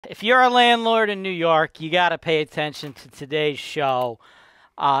If you're a landlord in New York, you got to pay attention to today's show.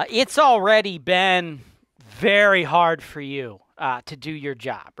 It's already been very hard for you to do your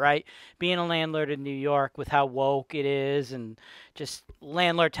job, right? Being a landlord in New York with how woke it is and just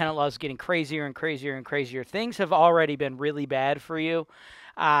landlord-tenant laws getting crazier and crazier and crazier. Things have already been really bad for you.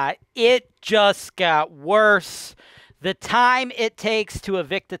 It just got worse. The time it takes to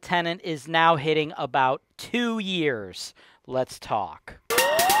evict a tenant is now hitting about 2 years. Let's talk.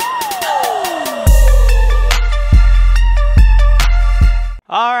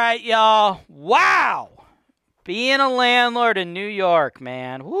 All right, y'all. Wow. Being a landlord in New York,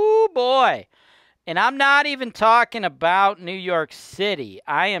 man. Woo, boy. And I'm not even talking about New York City.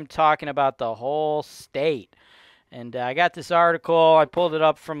 I am talking about the whole state. And I got this article. I pulled it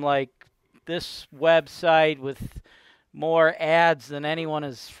up from, like, this website with more ads than anyone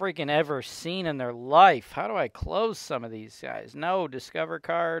has freaking ever seen in their life. How do I close some of these guys? No, Discover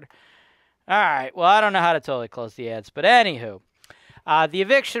card. All right. Well, I don't know how to totally close the ads. But anywho. The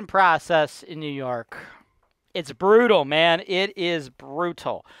eviction process in New York, it's brutal, man. It is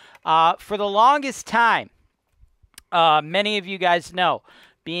brutal. For the longest time, many of you guys know,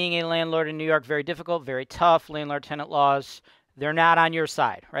 being a landlord in New York, very difficult, very tough. Landlord-tenant laws, they're not on your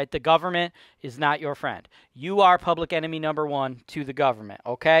side, right? The government is not your friend. You are public enemy number one to the government,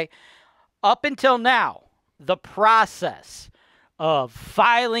 okay? Up until now, the process of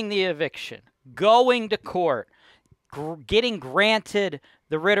filing the eviction, going to court, getting granted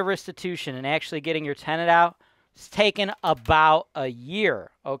the writ of restitution and actually getting your tenant out, it's taken about a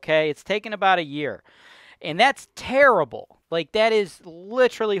year, okay? It's taken about a year. And that's terrible. Like, that is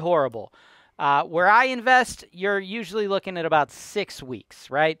literally horrible. Where I invest, you're usually looking at about 6 weeks,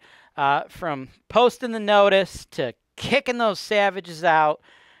 right? From posting the notice to kicking those savages out,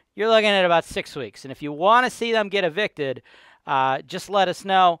 you're looking at about 6 weeks. And if you want to see them get evicted, just let us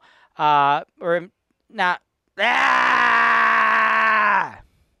know. Or not...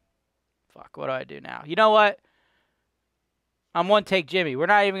 Fuck, what do I do now? You know what? I'm One Take Jimmy. We're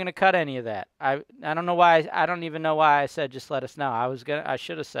not even going to cut any of that. I don't know why. I don't even know why I said just let us know. I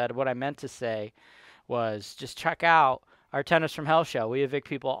should have said what I meant to say was just check out our Tenants from Hell show. We evict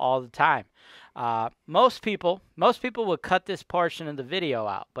people all the time. Most people would cut this portion of the video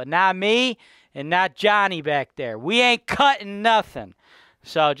out, but not me and not Johnny back there. We ain't cutting nothing.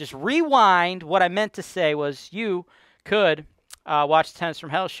 So just rewind. What I meant to say was you could watch the Tenants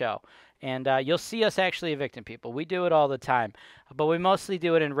from Hell show, and you'll see us actually evicting people. We do it all the time, but we mostly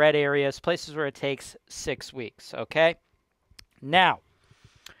do it in red areas, places where it takes 6 weeks, okay? Now,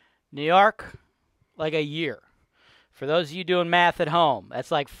 New York, like a year. For those of you doing math at home, that's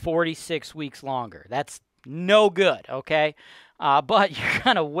like 46 weeks longer. That's no good, okay? But you're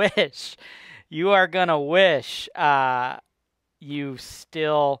going to wish, you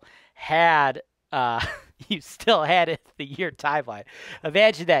still had it the year timeline.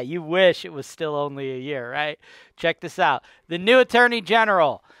 Imagine that. You wish it was still only a year, right? Check this out. The new Attorney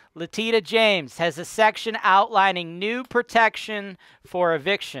General, Letitia James, has a section outlining new protection for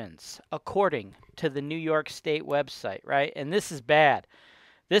evictions, according to the New York State website, right? And this is bad.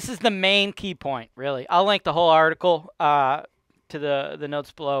 This is the main key point, really. I'll link the whole article to the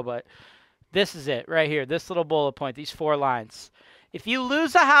notes below, but this is it right here, this little bullet point, these 4 lines. If you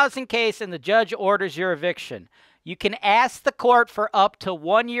lose a housing case and the judge orders your eviction, you can ask the court for up to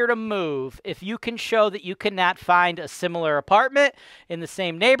 1 year to move if you can show that you cannot find a similar apartment in the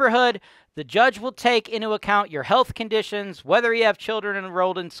same neighborhood. The judge will take into account your health conditions, whether you have children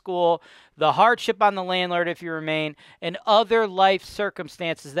enrolled in school, the hardship on the landlord if you remain, and other life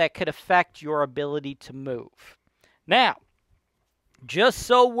circumstances that could affect your ability to move. Now, just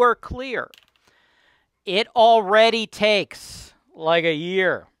so we're clear, it already takes like a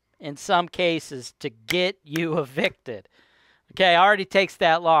year in some cases to get you evicted. Okay, already takes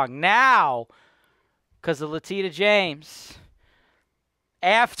that long. Now, because of Letitia James,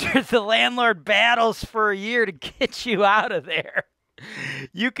 after the landlord battles for a year to get you out of there,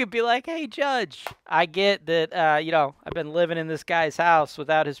 you could be like, hey, judge, I get that, I've been living in this guy's house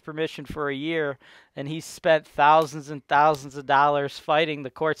without his permission for a year, and he's spent thousands and thousands of dollars fighting the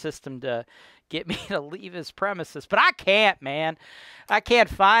court system to get me to leave his premises. But I can't, man. I can't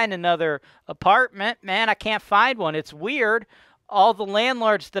find another apartment, man. I can't find one. It's weird. All the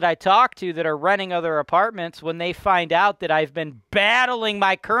landlords that I talk to that are renting other apartments, when they find out that I've been battling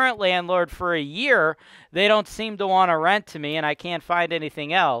my current landlord for a year, they don't seem to want to rent to me, and I can't find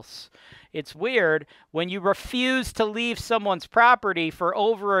anything else. It's weird when you refuse to leave someone's property for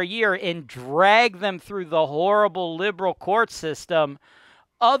over a year and drag them through the horrible liberal court system.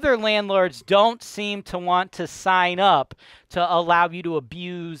 other landlords don't seem to want to sign up to allow you to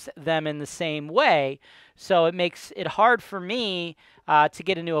abuse them in the same way. So it makes it hard for me to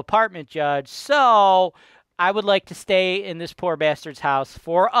get a new apartment, Judge. So I would like to stay in this poor bastard's house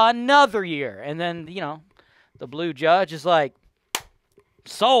for another year. And then, you know, the blue judge is like,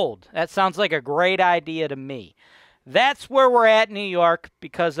 sold. That sounds like a great idea to me. That's where we're at in New York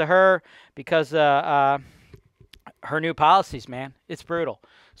because of her, because her new policies, man. It's brutal.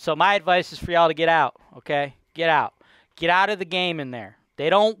 So my advice is for y'all to get out, okay? Get out. Get out of the game in there. They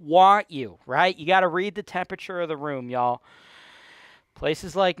don't want you, right? You got to read the temperature of the room, y'all.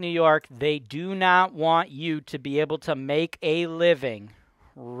 Places like New York, they do not want you to be able to make a living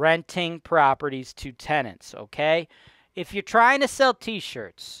renting properties to tenants, okay? If you're trying to sell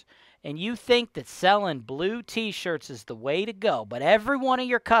t-shirts and you think that selling blue t-shirts is the way to go, but every one of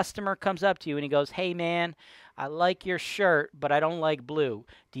your customer comes up to you and he goes, hey, man, I like your shirt, but I don't like blue.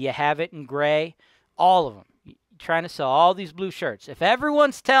 Do you have it in gray? All of them. You're trying to sell all these blue shirts. If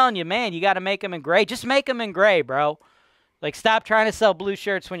everyone's telling you, man, you got to make them in gray, just make them in gray, bro. Like, stop trying to sell blue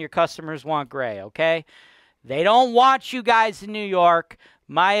shirts when your customers want gray, okay? They don't want you guys in New York.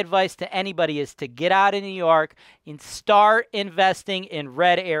 My advice to anybody is to get out of New York and start investing in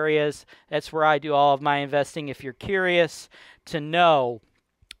red areas. That's where I do all of my investing. If you're curious to know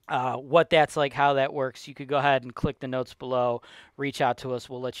what that's like, how that works, you could go ahead and click the notes below. Reach out to us.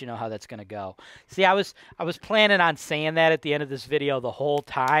 We'll let you know how that's going to go. See, I was planning on saying that at the end of this video the whole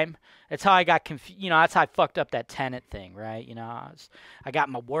time. That's how I got confused. You know, that's how I fucked up that tenant thing, right? You know, I got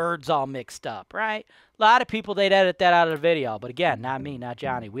my words all mixed up, right? A lot of people, they'd edit that out of the video. But again, not me, not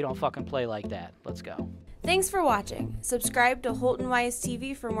Johnny. We don't fucking play like that. Let's go. Thanks for watching. Subscribe to Holton Wise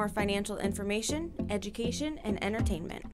TV for more financial information, education, and entertainment.